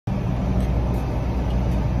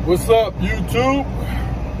What's up, YouTube?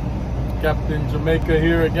 Captain Jamaica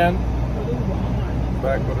here again,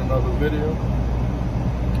 back with another video.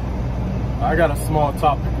 I got a small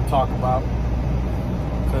topic to talk about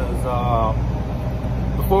because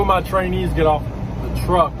before my trainees get off the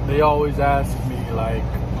truck, they always ask me like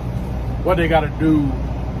what they got to do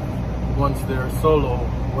once they're solo,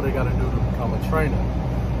 what they got to do to become a trainer.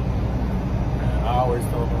 And I always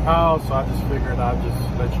tell them how, so I just figured I'd just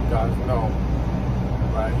let you guys know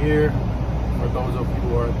right here, for those of you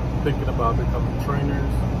who are thinking about becoming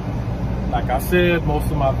trainers. Like I said,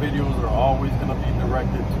 most of my videos are always going to be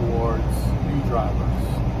directed towards new drivers.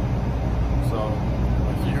 So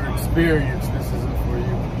if you're experienced, this isn't for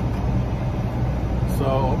you.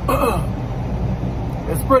 So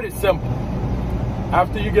it's pretty simple.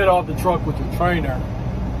 After you get off the truck with your trainer,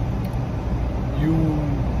 you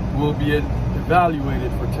will be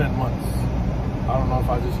evaluated for 10 months. I don't know if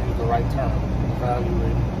I just used the right term.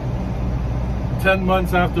 Evaluated. 10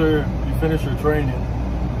 months after you finish your training,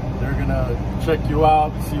 they're gonna check you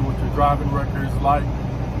out, see what your driving record is like.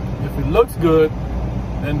 If it looks good,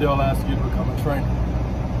 then they'll ask you to become a trainer.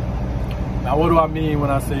 Now, what do I mean when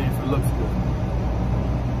I say if it looks good?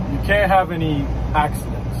 You can't have any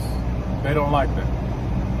accidents. They don't like that.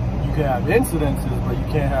 You can have incidences, but you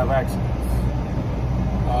can't have accidents.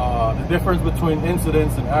 The difference between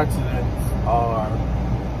incidents and accidents are,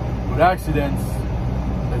 with accidents,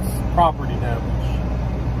 it's property damage.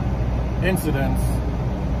 Incidents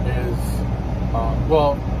is,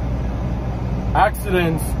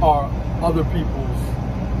 accidents are other people's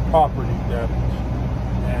property damage.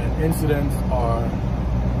 And incidents are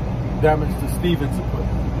damage to Steven's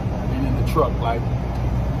equipment, meaning the truck. Like,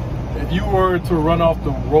 if you were to run off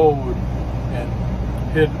the road and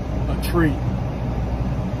hit a tree,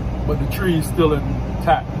 but the tree is still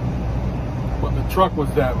intact, but the truck was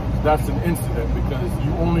damaged, that's an incident because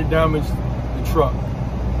you only damaged the truck.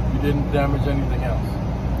 You didn't damage anything else.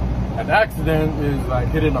 An accident is like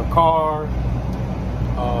hitting a car,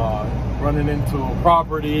 running into a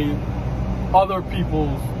property, other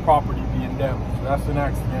people's property being damaged. That's an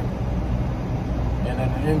accident. And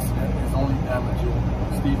then an incident is only damaging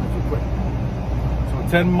Steven's equipment.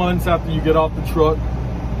 So 10 months after you get off the truck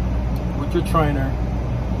with your trainer,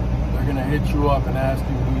 they're gonna hit you up and ask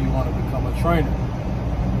you, do you want to become a trainer?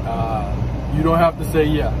 You don't have to say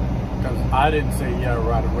yeah, because I didn't say yeah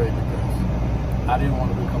right away because I didn't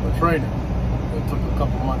want to become a trainer. It took a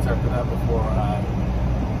couple months after that before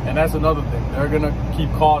and that's another thing. They're gonna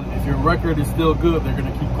keep calling. If your record is still good, they're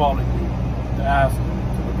gonna keep calling you to ask you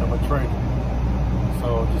to become a trainer.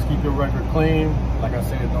 So just keep your record clean. Like I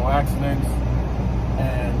said, no accidents.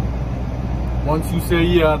 And once you say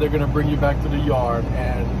yeah, they're gonna bring you back to the yard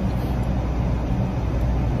and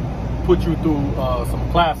put you through some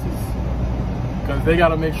classes, because they got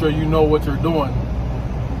to make sure you know what you're doing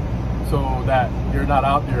so that you're not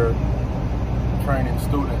out there training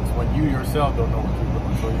students when you yourself don't know what you're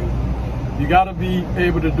doing. So you got to be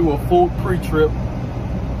able to do a full pre-trip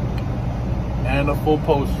and a full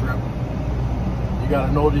post-trip. You got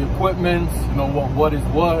to know the equipment, you know what is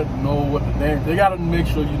what, know what the name. They got to make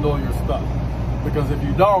sure you know your stuff, because if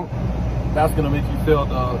you don't, that's going to make you fail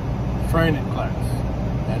the training class.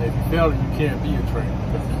 And if you fail it, you can't be a trainer.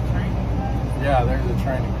 Yeah, there's a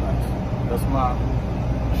training class. That's my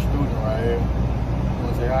student right here. You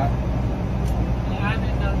want to say hi? Yeah, I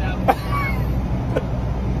didn't know that was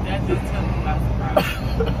that just took me by surprise.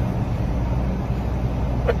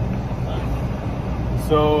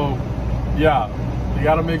 So, yeah, you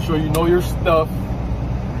got to make sure you know your stuff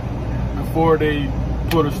before they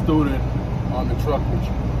put a student on the truck with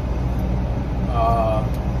you.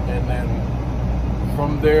 And then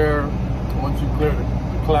from there, once you clear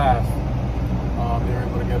the class, they're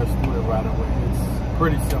able to get a student right away. It's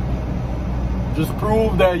pretty simple. Just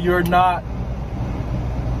prove that you're not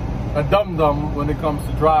a dum-dum when it comes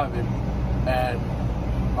to driving, and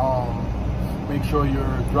make sure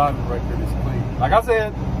your driving record is clean. Like I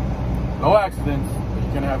said, no accidents, but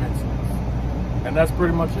you can have incidents. And that's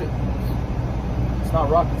pretty much it. It's not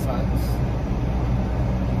rocket science.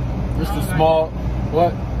 Just a small,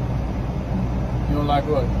 what? You don't like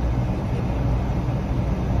what?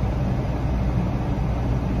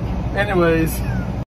 Anyways.